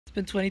It's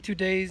been 22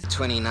 days.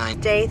 29.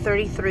 Day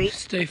 33.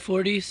 Day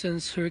 40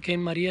 since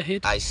Hurricane Maria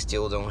hit. I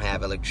still don't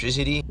have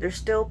electricity. There's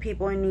still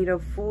people in need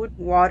of food,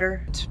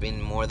 water. It's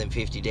been more than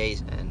 50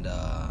 days and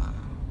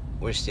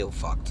we're still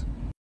fucked.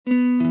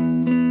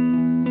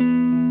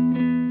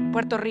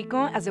 Puerto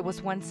Rico, as it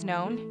was once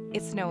known,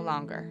 is no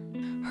longer.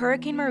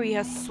 Hurricane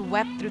Maria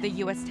swept through the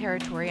U.S.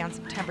 territory on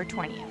September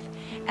 20th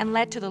and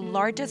led to the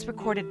largest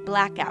recorded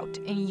blackout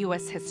in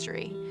U.S.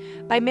 history.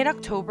 By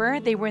mid-October,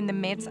 they were in the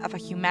midst of a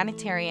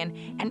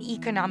humanitarian and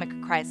economic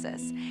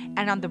crisis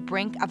and on the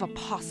brink of a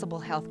possible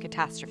health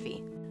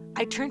catastrophe.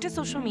 I turned to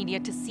social media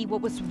to see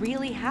what was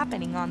really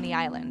happening on the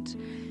island.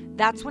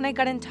 That's when I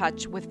got in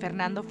touch with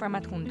Fernando from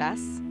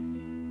Adjuntas,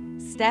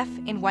 Steph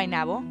in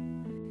Guaynabo,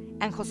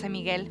 and Jose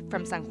Miguel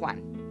from San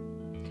Juan.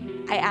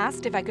 I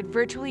asked if I could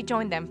virtually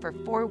join them for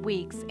 4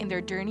 weeks in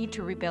their journey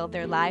to rebuild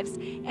their lives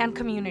and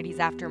communities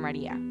after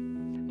Maria.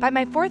 By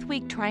my 4th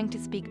week trying to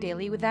speak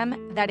daily with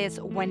them, that is,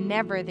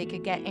 whenever they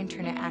could get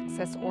internet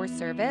access or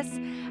service,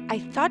 I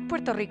thought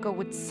Puerto Rico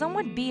would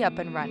somewhat be up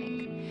and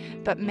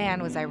running. But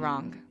man, was I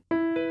wrong.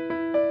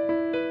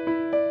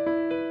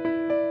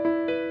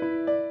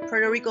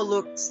 Puerto Rico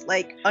looks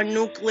like a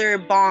nuclear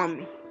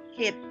bomb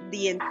hit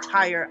the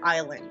entire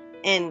island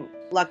and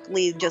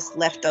luckily just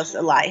left us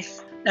alive.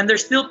 And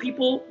there's still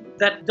people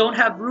that don't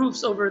have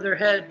roofs over their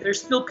head.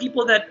 There's still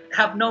people that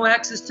have no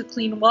access to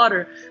clean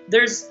water.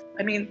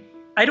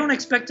 I don't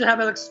expect to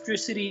have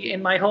electricity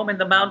in my home in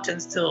the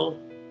mountains till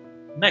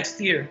next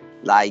year.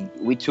 Like,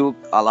 we took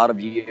a lot of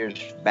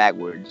years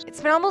backwards.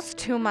 It's been almost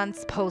 2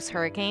 months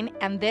post-hurricane,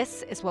 and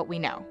this is what we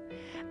know.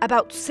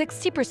 About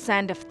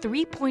 60% of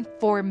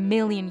 3.4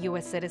 million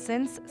U.S.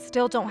 citizens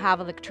still don't have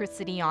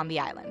electricity on the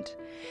island.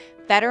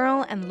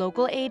 Federal and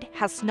local aid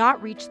has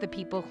not reached the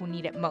people who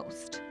need it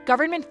most.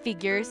 Government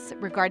figures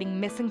regarding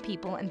missing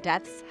people and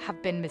deaths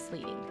have been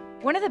misleading.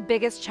 One of the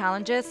biggest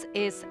challenges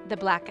is the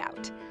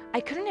blackout. I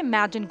couldn't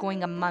imagine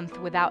going a month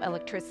without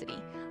electricity,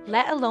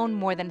 let alone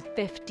more than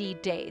 50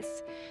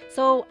 days.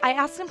 So I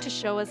asked them to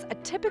show us a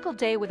typical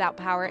day without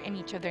power in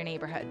each of their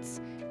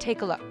neighborhoods.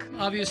 Take a look.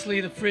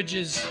 Obviously, the fridge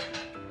is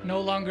no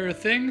longer a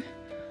thing.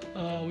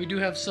 We do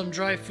have some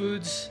dry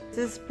foods.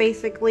 This is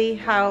basically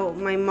how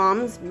my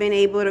mom's been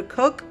able to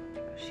cook.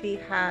 She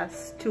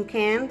has 2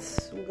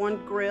 cans,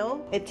 1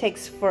 grill. It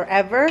takes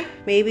forever,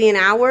 maybe an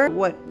hour,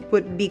 what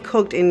would be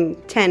cooked in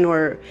 10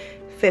 or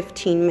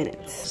 15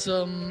 minutes.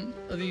 Some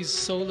of these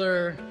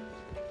solar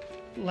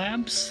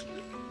lamps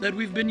that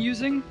we've been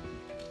using.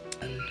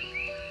 And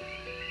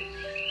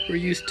we're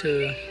used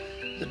to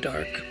the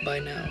dark by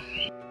now.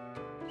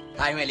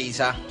 Hi,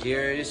 Melissa.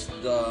 Here's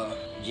the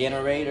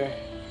generator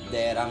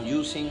that I'm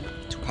using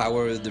to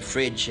power the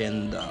fridge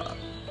and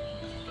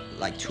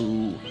like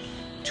two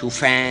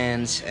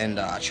fans and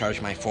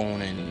charge my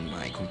phone and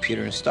my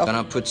computer and stuff.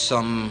 Gonna put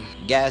some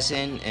gas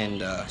in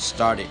and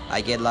start it. I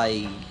get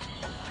like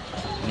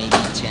maybe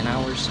 10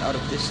 hours out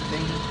of this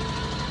thing.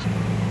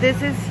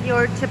 This is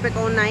your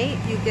typical night.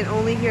 You can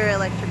only hear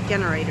electric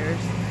generators,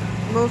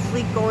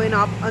 mostly going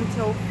up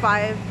until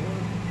 5,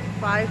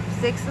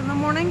 6 in the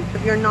morning.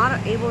 If you're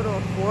not able to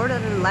afford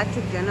an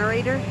electric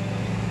generator,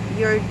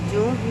 you're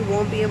doomed. You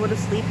won't be able to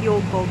sleep.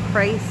 You'll go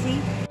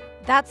crazy.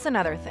 That's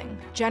another thing.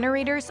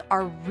 Generators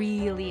are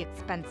really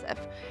expensive.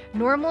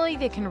 Normally,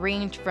 they can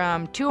range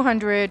from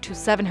 $200 to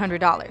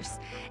 $700,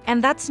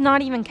 and that's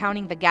not even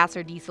counting the gas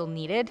or diesel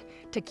needed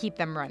to keep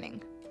them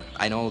running.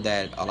 I know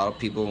that a lot of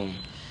people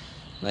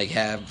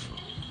have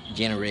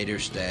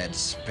generators that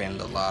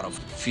spend a lot of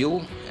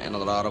fuel and a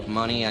lot of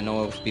money. I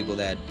know of people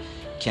that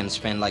can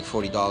spend like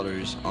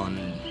 $40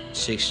 on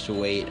 6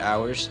 to 8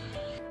 hours.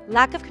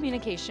 Lack of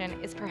communication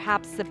is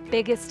perhaps the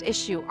biggest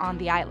issue on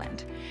the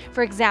island.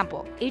 For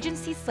example,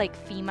 agencies like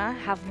FEMA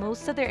have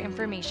most of their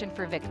information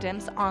for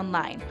victims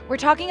online. We're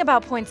talking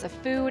about points of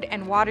food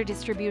and water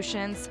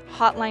distributions,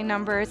 hotline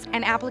numbers,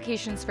 and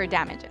applications for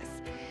damages.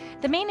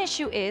 The main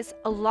issue is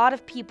a lot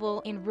of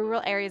people in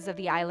rural areas of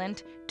the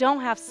island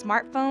don't have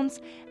smartphones,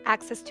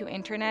 access to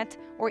internet,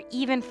 or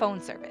even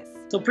phone service.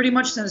 So pretty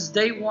much since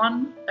day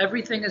 1,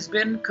 everything has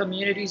been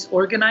communities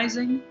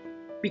organizing,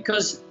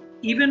 because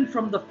even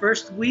from the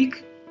first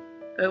week,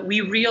 we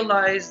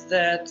realized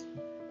that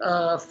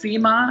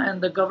FEMA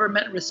and the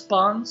government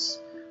response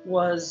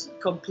was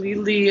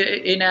completely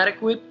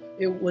inadequate.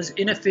 It was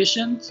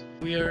inefficient.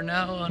 We are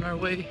now on our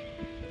way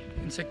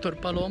in Sector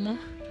Palomo,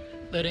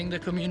 letting the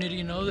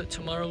community know that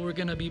tomorrow we're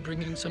going to be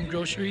bringing some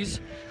groceries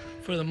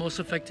for the most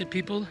affected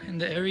people in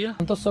the area.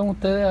 ¿Cuántos son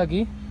ustedes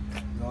aquí?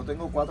 Yo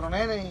tengo 4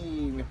 nenes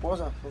y mi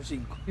esposa son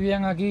 5.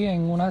 ¿Vivían aquí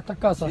en una de estas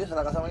casas? Sí, esa es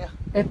la casa mía.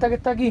 ¿Esta que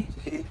está aquí?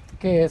 Sí.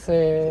 Que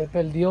se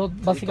perdió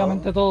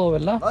básicamente todo,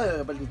 ¿verdad? No,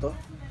 yo perdí todo.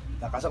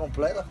 La casa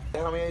completa. La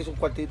hija mía hizo un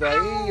cuartito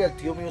ahí, el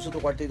tío mío hizo otro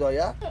cuartito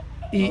allá.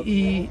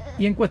 Y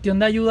en cuestión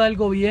de ayuda del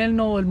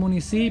gobierno, o el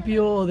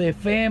municipio, o de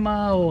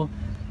FEMA, o...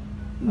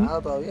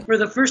 Nada todavía. For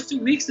the first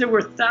 2 weeks, there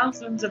were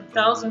thousands and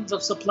thousands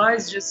of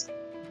supplies just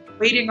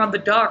waiting on the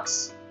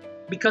docks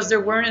because there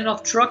weren't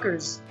enough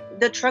truckers.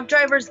 The truck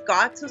drivers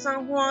got to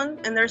San Juan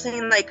and they're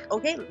saying like,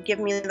 okay,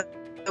 give me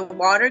the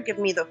water, give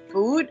me the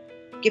food,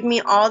 give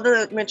me all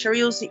the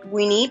materials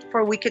we need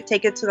for we could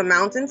take it to the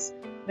mountains.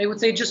 They would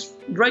say, just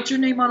write your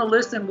name on a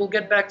list and we'll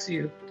get back to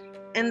you.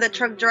 And the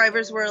truck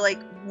drivers were like,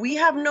 we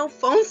have no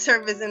phone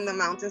service in the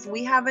mountains.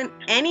 We haven't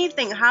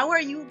anything. How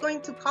are you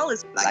going to call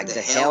us? Like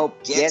the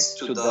help gets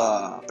to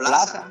the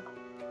plaza,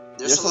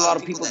 there's a lot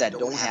of people that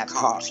don't have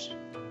cars.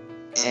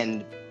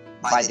 And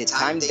by the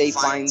time they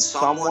find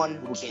someone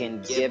who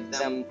can give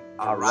them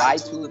a ride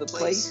to the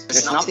place,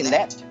 there's nothing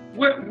left.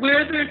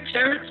 We're their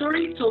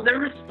territory, so they're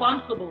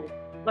responsible.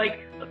 Like,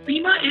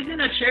 FEMA isn't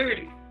a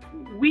charity.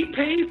 We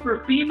pay for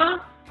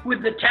FEMA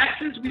with the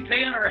taxes we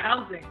pay on our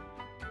housing.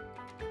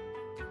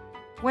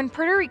 When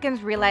Puerto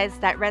Ricans realized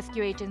that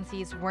rescue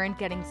agencies weren't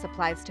getting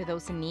supplies to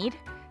those in need,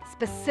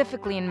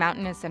 specifically in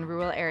mountainous and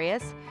rural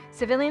areas,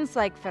 civilians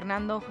like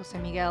Fernando, Jose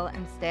Miguel,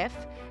 and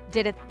Steph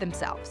did it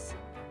themselves.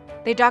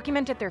 They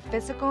documented their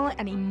physical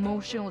and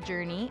emotional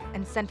journey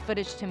and sent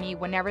footage to me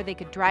whenever they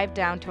could drive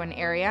down to an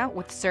area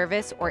with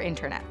service or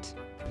internet.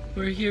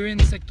 We're here in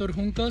Sector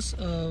Juncos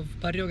of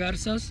Barrio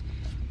Garzas,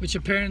 which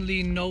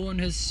apparently no one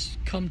has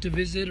come to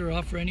visit or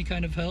offer any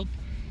kind of help.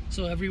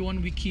 So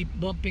everyone we keep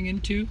bumping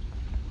into,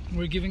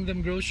 we're giving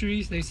them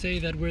groceries. They say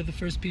that we're the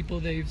first people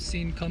they've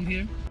seen come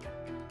here.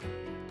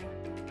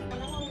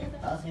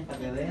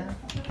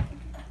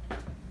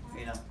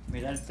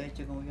 Mira el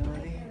techo como yo le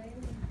dije.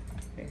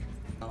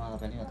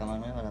 La cama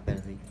nueva la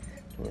perdí.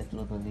 Todo esto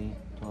lo perdí,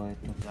 todo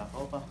esto. La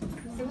ropa.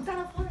 ¿Te gusta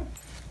la ropa?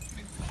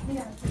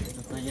 Mira.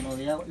 Esto está lleno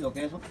de agua. Lo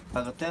que eso,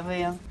 para que ustedes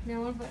vean.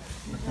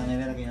 Esta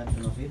nevera que ya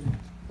no sirve.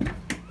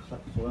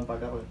 Suben para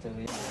acá para que ustedes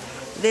vean.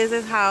 This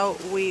is how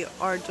we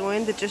are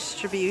doing the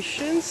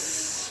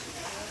distributions.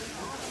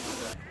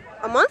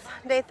 A month,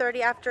 day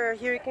 30 after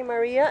Hurricane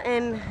Maria,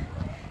 and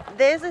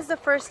this is the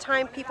first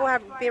time people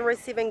have been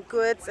receiving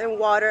goods and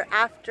water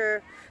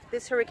after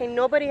this hurricane.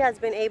 Nobody has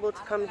been able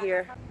to come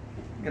here.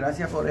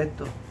 Gracias por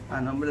esto, a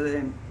nombre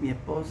de mi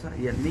esposa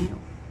y el mío.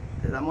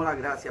 Te damos las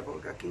gracias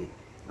porque aquí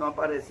no ha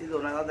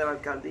aparecido nada de la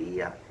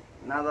alcaldía,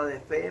 nada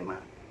de FEMA,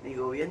 ni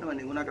gobierno, de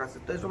ninguna clase.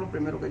 Ustedes son los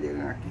primeros que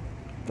llegan aquí.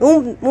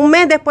 Un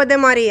mes después de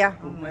María.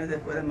 Un mes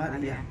después de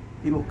María.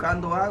 Y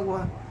buscando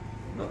agua,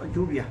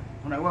 lluvia.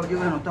 Con agua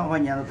lluvia nos estamos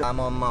bañando. I'm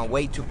on my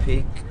way to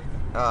pick,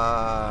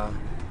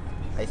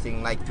 I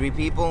think like 3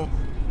 people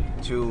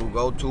to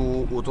go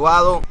to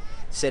Utuado,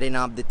 setting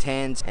up the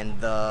tents and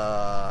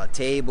the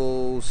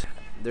tables.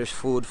 There's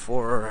food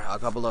for a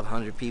couple of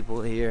 100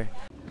 people here.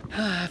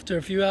 After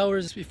a few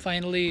hours, we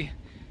finally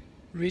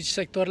reached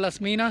Sector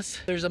Las Minas.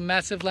 There's a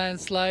massive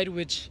landslide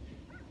which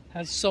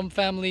has some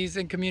families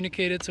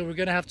incommunicated, so we're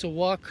gonna have to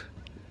walk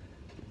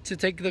to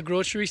take the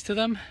groceries to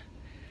them.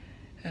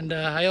 And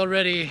I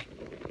already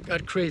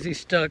got crazy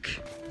stuck.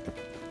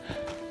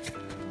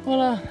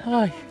 Hola,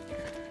 hi.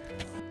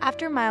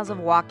 After miles of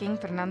walking,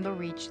 Fernando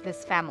reached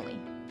this family,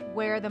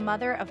 where the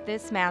mother of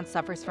this man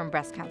suffers from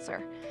breast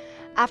cancer.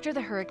 After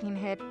the hurricane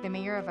hit, the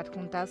mayor of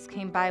Adjuntas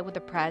came by with the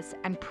press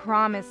and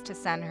promised to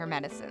send her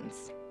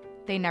medicines.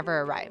 They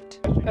never arrived.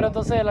 Pero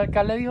entonces el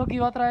alcalde dijo que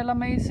iba a traer la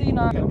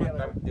medicina.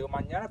 Digo,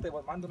 mañana te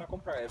mando una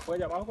compra. Él fue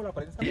llamado por la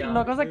prensa.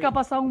 La cosa es que ha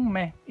pasado un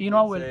mes y no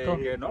ha vuelto.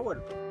 No ha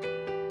vuelto.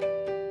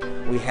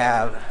 We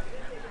have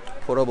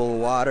potable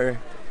water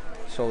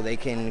so they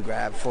can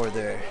grab for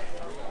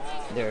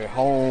their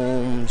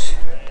homes.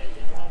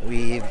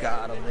 We've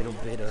got a little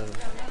bit of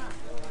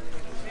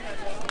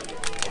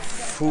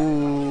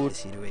food. The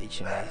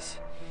situation is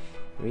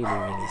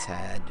really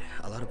sad.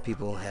 A lot of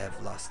people have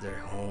lost their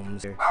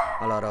homes.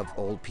 A lot of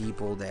old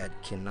people that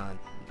cannot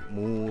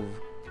move,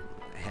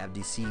 have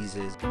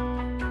diseases.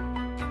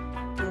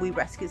 We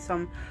rescued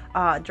some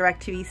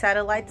DirecTV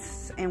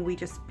satellites and we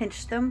just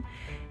pinched them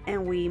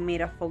and we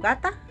made a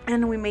fogata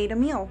and we made a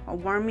meal, a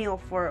warm meal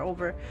for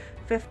over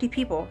 50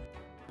 people.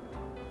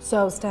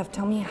 So, Steph,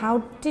 tell me, how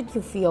did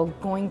you feel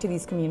going to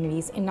these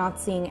communities and not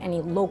seeing any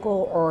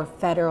local or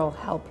federal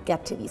help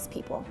get to these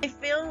people? I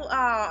feel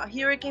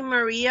Hurricane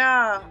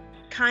Maria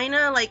kind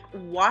of like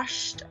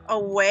washed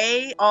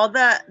away all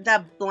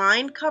the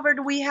blind cover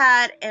we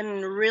had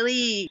and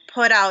really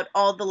put out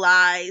all the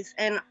lies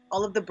and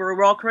all of the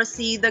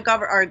bureaucracy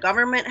our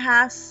government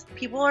has.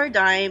 People are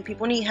dying,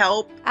 people need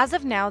help. As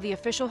of now, the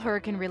official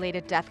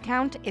hurricane-related death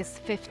count is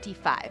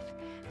 55.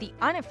 The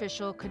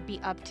unofficial could be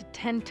up to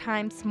 10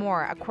 times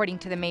more, according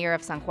to the mayor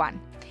of San Juan.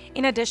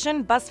 In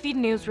addition, BuzzFeed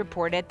News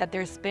reported that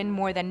there's been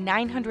more than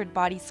 900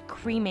 bodies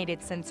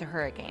cremated since the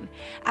hurricane,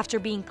 after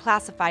being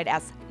classified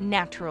as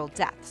natural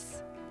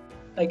deaths.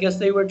 I guess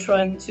they were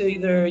trying to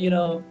either,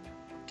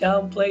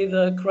 downplay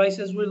the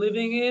crisis we're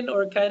living in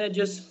or kind of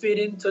just fit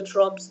into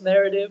Trump's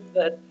narrative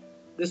that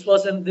this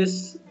wasn't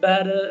this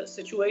bad a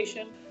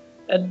situation.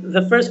 At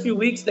the first few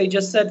weeks, they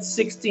just said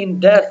 16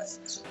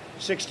 deaths.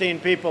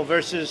 16 people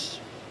versus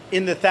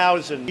in the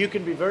thousands. You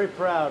can be very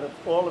proud of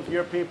all of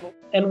your people.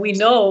 And we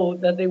know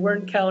that they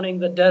weren't counting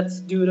the deaths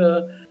due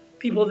to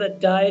people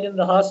that died in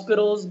the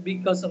hospitals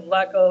because of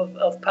lack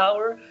of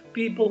power,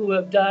 people who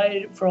have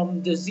died from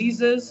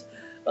diseases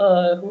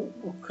who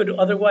could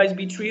otherwise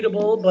be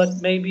treatable, but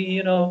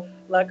maybe,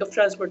 lack of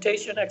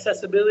transportation,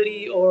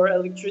 accessibility, or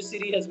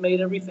electricity has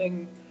made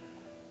everything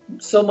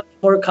so much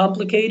more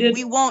complicated.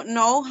 We won't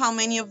know how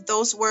many of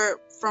those were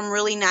from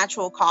really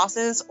natural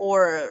causes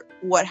or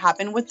what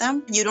happened with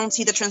them. You don't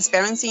see the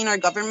transparency in our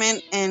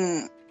government,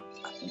 and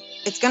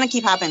it's gonna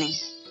keep happening.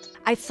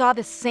 I saw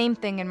the same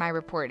thing in my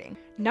reporting.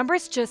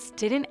 Numbers just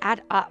didn't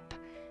add up.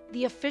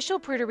 The official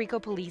Puerto Rico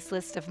police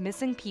list of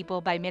missing people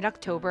by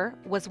mid-October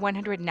was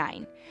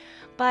 109.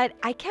 But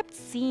I kept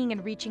seeing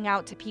and reaching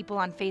out to people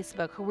on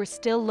Facebook who were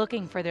still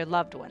looking for their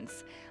loved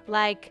ones,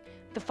 like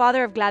the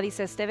father of Gladys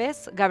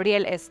Esteves,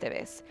 Gabriel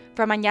Esteves,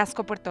 from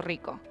Añasco, Puerto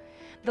Rico,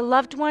 the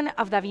loved one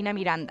of Davina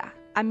Miranda,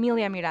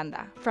 Amelia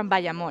Miranda, from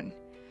Bayamón.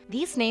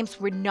 These names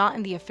were not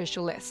in the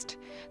official list,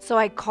 so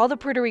I called the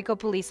Puerto Rico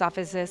police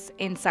offices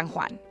in San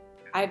Juan.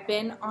 I've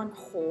been on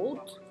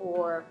hold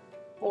for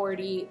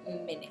 40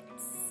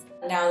 minutes.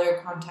 Now they're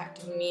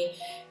contacting me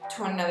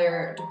to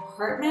another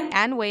department.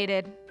 And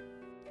waited.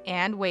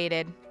 And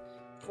waited.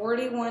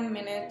 41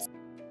 minutes.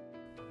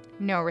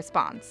 No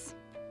response.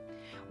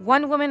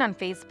 One woman on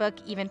Facebook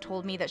even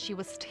told me that she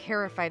was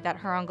terrified that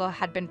her uncle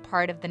had been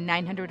part of the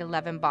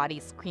 911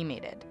 bodies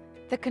cremated.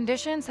 The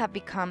conditions have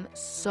become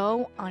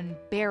so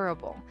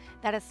unbearable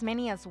that as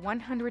many as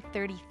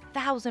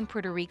 130,000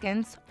 Puerto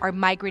Ricans are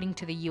migrating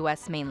to the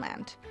U.S.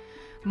 mainland.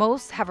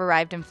 Most have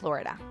arrived in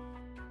Florida.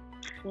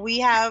 We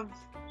have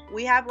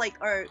like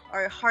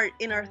our heart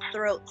in our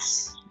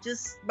throats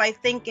just by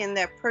thinking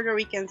that Puerto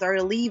Ricans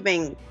are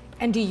leaving.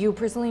 And do you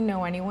personally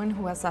know anyone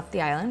who has left the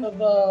island?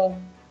 Of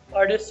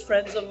artist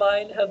friends of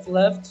mine have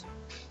left.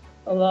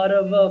 A lot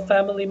of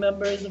family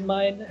members of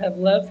mine have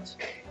left.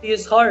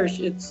 It's harsh.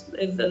 It's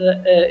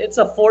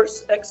a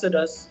forced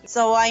exodus.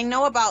 So I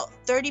know about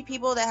 30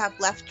 people that have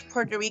left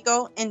Puerto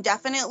Rico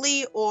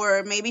indefinitely,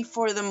 or maybe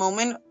for the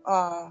moment,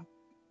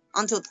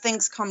 until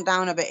things come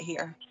down a bit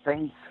here.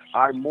 Things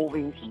are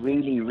moving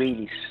really,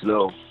 really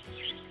slow.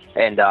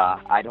 And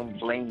I don't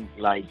blame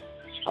like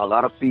a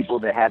lot of people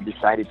that have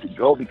decided to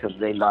go because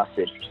they lost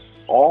it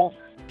all.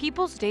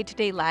 People's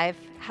day-to-day life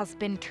has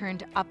been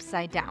turned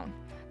upside down.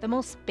 The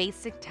most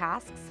basic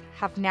tasks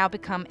have now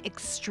become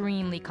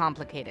extremely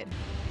complicated.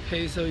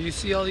 Okay, so you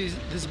see all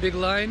this big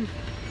line?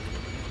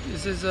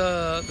 This is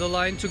the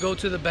line to go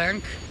to the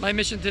bank. My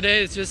mission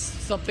today is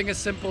just something as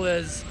simple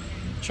as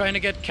trying to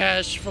get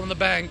cash from the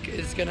bank.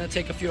 Is gonna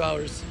take a few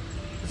hours.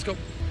 Let's go.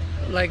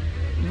 Like,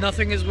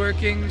 nothing is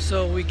working,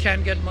 so we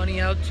can't get money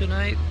out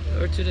tonight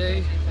or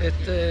today.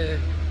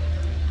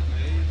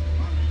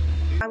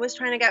 I was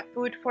trying to get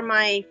food for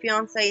my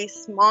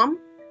fiance's mom.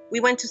 We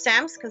went to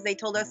Sam's because they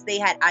told us they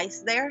had ice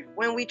there.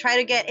 When we tried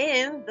to get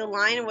in, the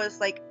line was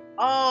like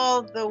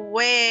all the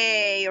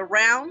way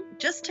around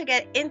just to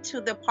get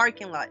into the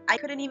parking lot. I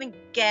couldn't even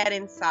get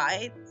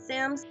inside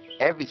Sam's.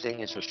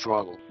 Everything is a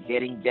struggle.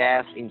 Getting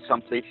gas in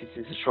some places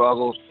is a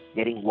struggle.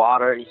 Getting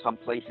water in some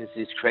places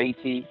is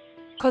crazy.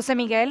 Jose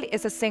Miguel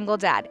is a single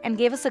dad and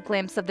gave us a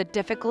glimpse of the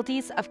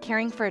difficulties of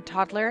caring for a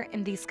toddler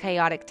in these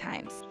chaotic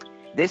times.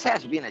 This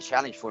has been a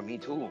challenge for me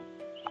too.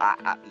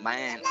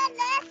 Man.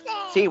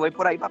 Sí, voy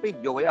por ahí, papi.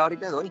 Yo voy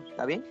ahorita doy,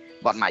 ¿está bien?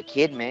 But my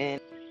kid, man,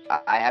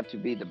 I have to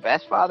be the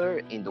best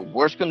father in the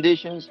worst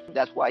conditions.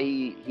 That's why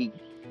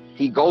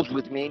he goes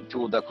with me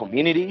to the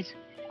communities.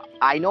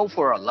 I know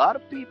for a lot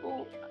of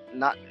people,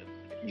 not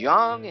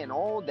young and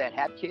old, that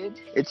have kids,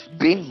 it's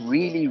been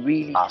really,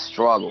 really a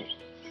struggle.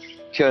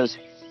 Because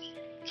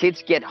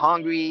kids get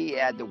hungry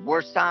at the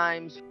worst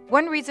times.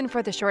 One reason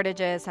for the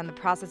shortages and the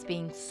process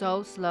being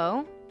so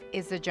slow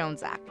is the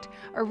Jones Act,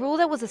 a rule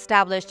that was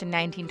established in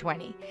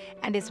 1920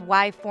 and is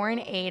why foreign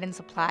aid and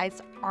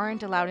supplies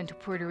aren't allowed into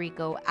Puerto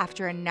Rico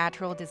after a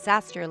natural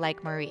disaster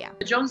like Maria.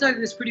 The Jones Act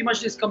is pretty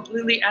much this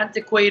completely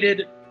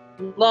antiquated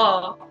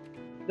law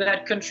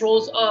that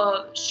controls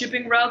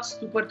shipping routes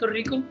to Puerto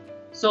Rico.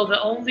 So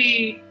the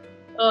only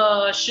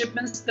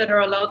shipments that are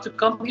allowed to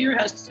come here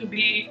has to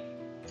be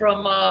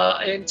from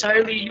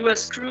entirely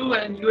U.S. crew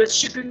and U.S.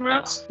 shipping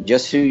routes.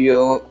 Just so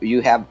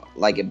you have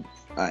like an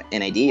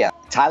idea,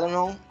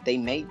 Tylenol, they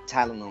made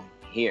Tylenol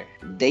here.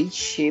 They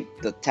ship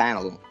the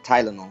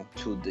Tylenol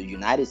to the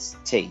United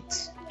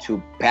States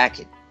to pack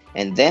it.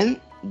 And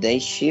then they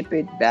ship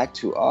it back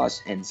to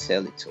us and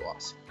sell it to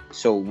us.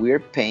 So we're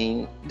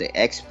paying the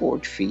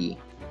export fee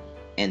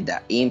and the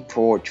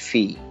import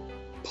fee.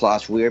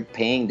 Plus we're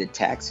paying the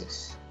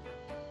taxes.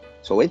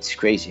 So it's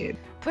crazy.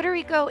 Puerto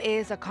Rico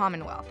is a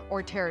commonwealth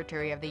or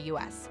territory of the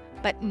U.S.,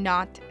 but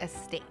not a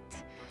state.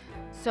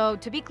 So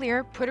to be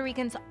clear, Puerto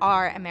Ricans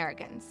are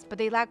Americans, but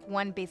they lack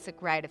one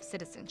basic right of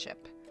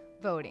citizenship: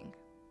 voting.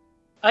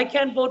 I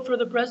can't vote for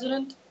the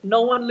president.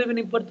 No one living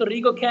in Puerto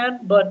Rico can,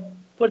 but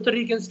Puerto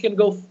Ricans can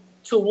go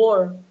to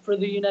war for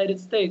the United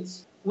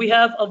States. We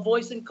have a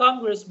voice in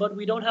Congress, but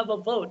we don't have a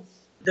vote.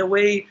 The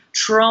way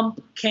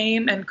Trump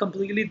came and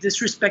completely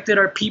disrespected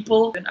our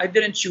people, and I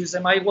didn't choose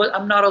him.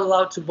 I'm not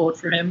allowed to vote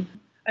for him.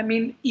 I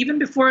mean, even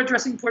before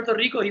addressing Puerto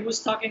Rico, he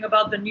was talking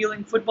about the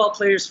kneeling football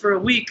players for a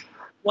week,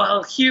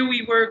 while here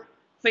we were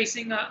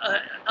facing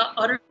a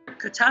utter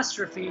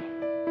catastrophe.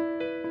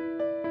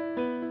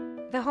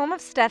 The home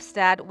of Steph's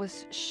dad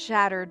was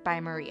shattered by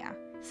Maria.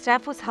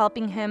 Steph was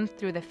helping him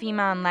through the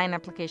FEMA online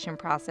application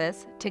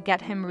process to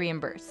get him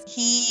reimbursed.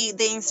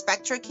 The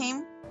inspector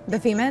came. The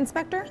FEMA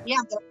inspector? Yeah,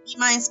 the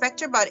FEMA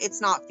inspector, but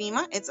it's not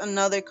FEMA. It's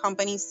another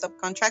company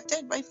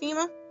subcontracted by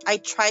FEMA. I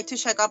tried to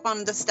check up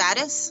on the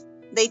status.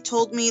 They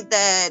told me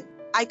that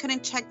I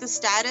couldn't check the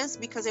status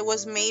because it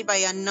was made by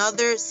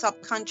another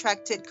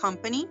subcontracted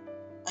company.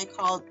 I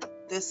called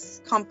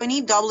this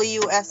company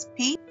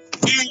WSP,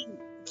 and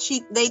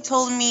they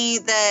told me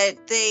that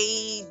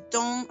they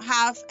don't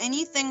have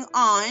anything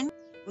on.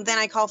 Then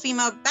I call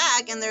FEMA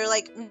back and they're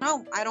like,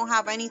 no, I don't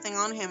have anything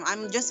on him.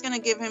 I'm just gonna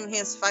give him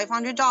his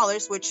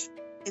 $500, which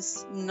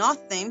is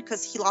nothing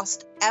because he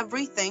lost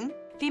everything.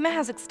 FEMA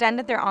has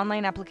extended their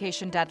online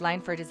application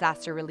deadline for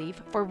disaster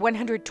relief for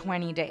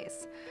 120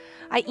 days.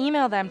 I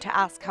emailed them to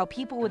ask how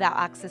people without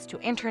access to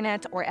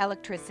internet or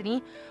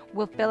electricity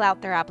will fill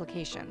out their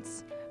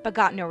applications, but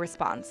got no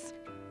response.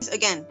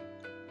 Again,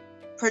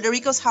 Puerto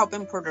Rico's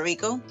helping Puerto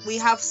Rico. We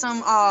have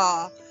some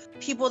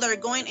people that are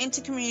going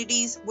into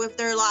communities with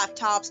their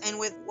laptops and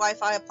with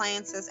Wi-Fi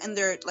appliances, and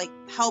they're like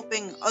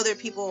helping other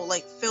people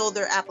like fill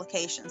their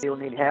applications. You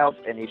need help,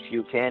 and if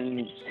you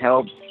can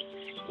help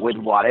with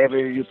whatever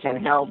you can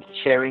help,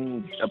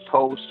 sharing a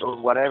post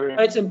or whatever.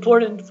 It's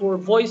important for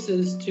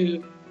voices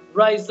to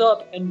rise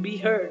up and be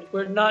heard.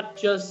 We're not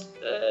just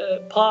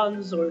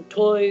pawns or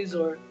toys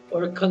or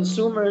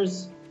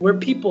consumers. We're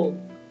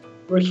people,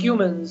 we're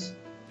humans,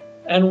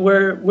 and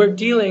we're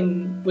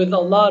dealing with a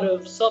lot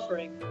of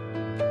suffering.